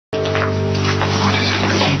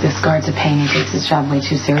this guard's a pain. He takes his job way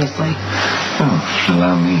too seriously. Oh,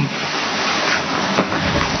 allow me.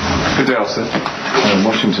 Good day, officer.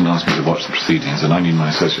 Washington asked me to watch the proceedings, and I need my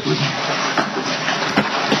associate with me.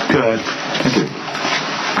 Good. Thank you.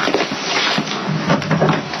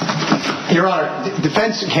 Your Honor,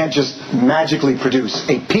 defense can't just magically produce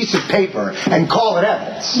a piece of paper and call it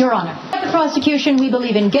evidence. Your Honor, at the prosecution, we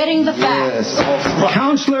believe in getting the facts. Yes. The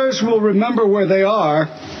counselors will remember where they are.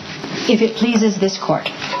 If it pleases this court,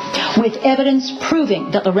 with evidence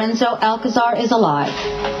proving that Lorenzo Alcazar is alive,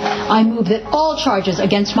 I move that all charges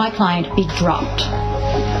against my client be dropped.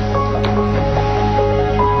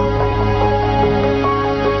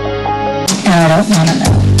 I don't want to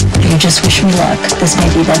know. You just wish me luck. This may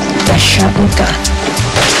be the best shot we've got.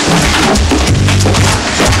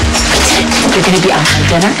 You're going to be out for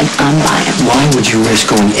dinner, and I'm buying. Why would you risk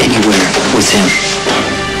going anywhere with him?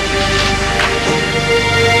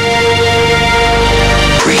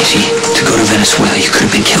 Crazy. To go to Venezuela, you could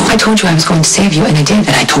have been killed. I told you I was going to save you, and I did.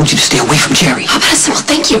 And I told you to stay away from Jerry. How about a simple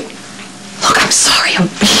thank you? Look, I'm sorry.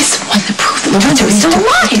 He's the one that proved that Lorenzo is still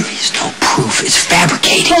alive. There is no proof. It's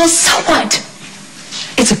fabricated. Well, so what?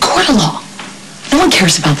 It's a court of law. No one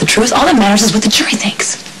cares about the truth. All that matters is what the jury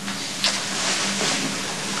thinks.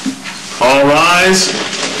 All rise.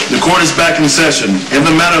 The court is back in session in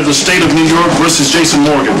the matter of the State of New York versus Jason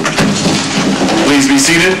Morgan. Please be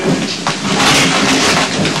seated.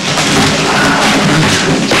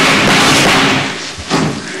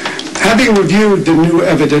 Having reviewed the new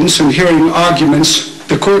evidence and hearing arguments,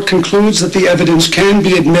 the court concludes that the evidence can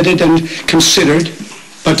be admitted and considered,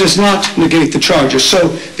 but does not negate the charges. So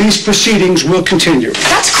these proceedings will continue.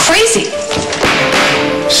 That's crazy.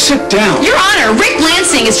 Sit down. Your Honor, Rick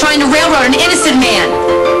Lansing is trying to railroad an innocent man.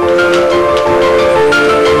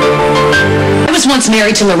 I was once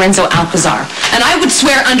married to Lorenzo Alcazar, and I would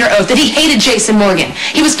swear under oath that he hated Jason Morgan.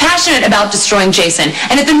 He was passionate about destroying Jason,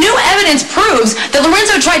 and if the new evidence proves that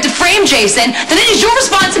Lorenzo tried to frame Jason, then it is your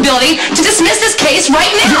responsibility to dismiss this case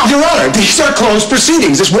right now. Your Honor, these are closed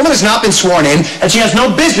proceedings. This woman has not been sworn in, and she has no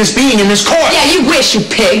business being in this court. Yeah, you wish, you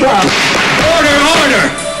pig. Order, order!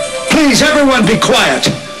 Please, everyone be quiet.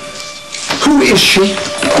 Who is she?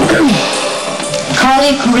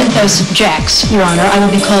 Carly Corinthos Jacks, Your Honor. I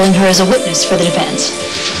will be calling her as a witness for the defense.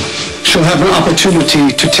 She'll have an opportunity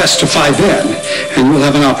to testify then, and you'll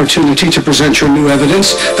have an opportunity to present your new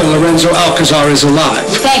evidence that Lorenzo Alcazar is alive.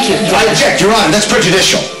 Thank you. I object, Your Honor. That's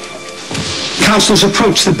prejudicial. Counselors,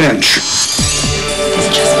 approach the bench. It's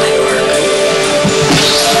just my work.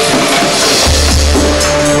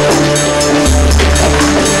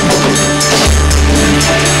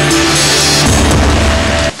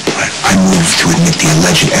 I move to admit the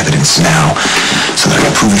alleged evidence now, so that I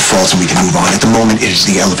can prove it false and we can move on. At the moment, it is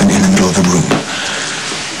the elephant in the middle of the room.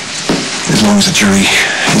 As long as the jury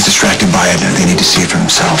is distracted by it, they need to see it for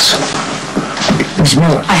themselves. Ms.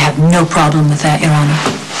 Miller. I have no problem with that, Your Honor.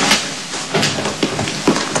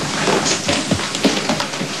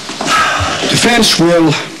 Defense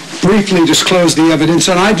will briefly disclose the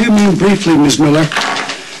evidence, and I do mean briefly, Ms. Miller.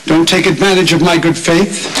 Don't take advantage of my good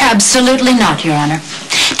faith. Absolutely not, Your Honor.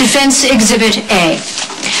 Defense Exhibit A.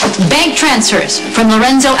 Bank transfers from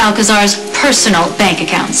Lorenzo Alcazar's personal bank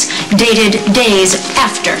accounts, dated days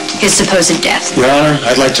after his supposed death. Your Honor,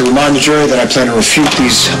 I'd like to remind the jury that I plan to refute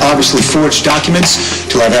these obviously forged documents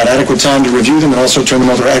till I've had adequate time to review them and also turn them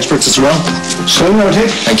over to experts as well. So noted.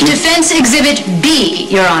 Thank you. Defense Exhibit B,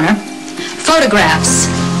 Your Honor. Photographs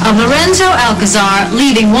of Lorenzo Alcazar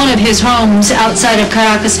leaving one of his homes outside of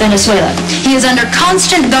Caracas, Venezuela. He is under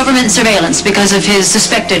constant government surveillance because of his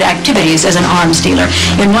suspected activities as an arms dealer.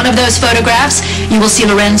 In one of those photographs, you will see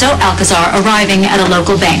Lorenzo Alcazar arriving at a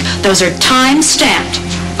local bank. Those are time-stamped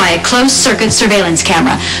by a closed-circuit surveillance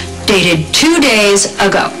camera, dated 2 days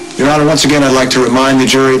ago. Your Honor, once again, I'd like to remind the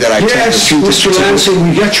jury that I plan to Yes, refute this Mr. Lansing,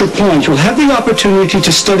 we get your point. You'll have the opportunity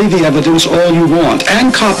to study the evidence all you want,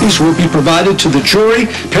 and copies will be provided to the jury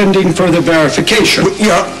pending further verification.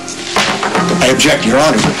 I object, Your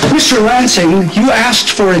Honor. Mr. Lansing, you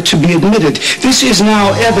asked for it to be admitted. This is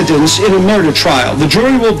now evidence in a murder trial. The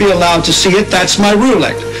jury will be allowed to see it. That's my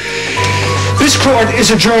ruling. This court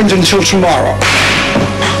is adjourned until tomorrow.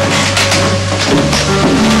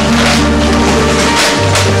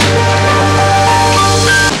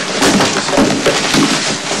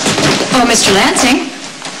 Oh, Mr. Lansing,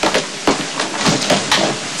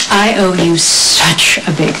 I owe you such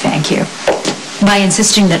a big thank you. By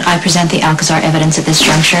insisting that I present the Alcazar evidence at this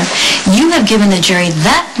juncture, you have given the jury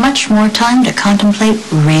that much more time to contemplate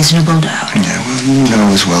reasonable doubt. Yeah, well, you know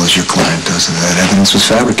as well as your client does that that evidence was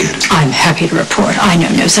fabricated. I'm happy to report I know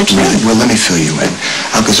no such thing. Well, let me fill you in.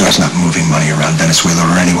 Alcazar's not moving money around Venezuela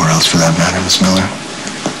or anywhere else for that matter, Miss Miller.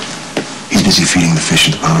 He's busy feeding the fish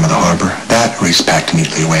at the bottom of the harbor. That or he's packed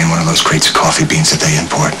neatly away in one of those crates of coffee beans that they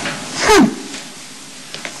import.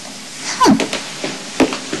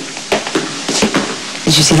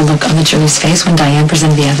 Did you see the look on the jury's face when Diane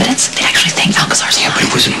presented the evidence? They actually think Alcazar's lying. But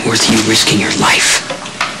it wasn't worth you risking your life.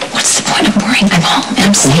 What's the point of worrying? I'm home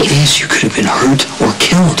and I'm The point safe. is you could have been hurt or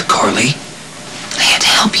killed, Carly. I had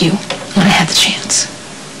to help you when I had the chance.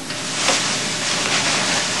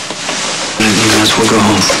 You might as well go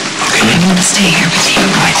home, okay? I want to stay here with you.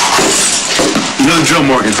 Right. You know the drill,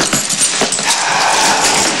 Morgan.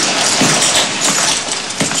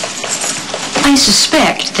 I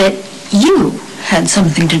suspect that you had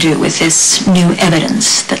something to do with this new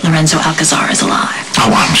evidence that Lorenzo Alcazar is alive.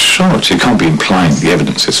 Oh, I'm shocked. You can't be implying the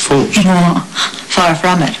evidence is false. Oh, far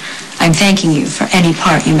from it. I'm thanking you for any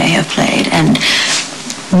part you may have played and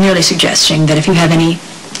merely suggesting that if you have any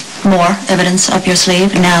more evidence up your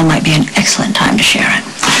sleeve, now might be an excellent time to share it.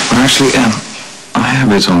 Well, actually, I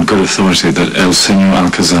have it on good authority that El Senor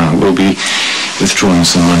Alcazar will be withdrawing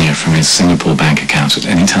some money from his Singapore bank account at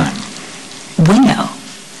any time. We know.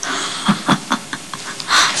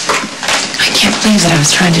 I can't believe that I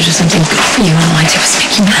was trying to do something good for you and all I did was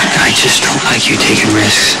make you mad. I just don't like you taking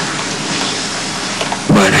risks.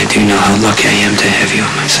 But I do know how lucky I am to have you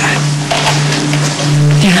on my side.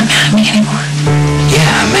 You're not mad at me anymore. Yeah,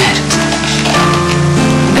 I'm mad.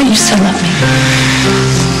 But you still love me.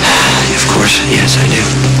 Of course, yes, I do.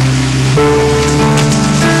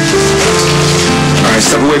 All right,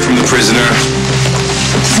 step away from the prisoner.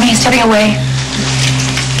 It's me stepping away.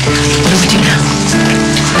 What do we do now?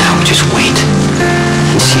 Now we just wait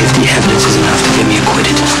and see if the evidence is enough to get me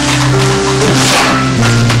acquitted.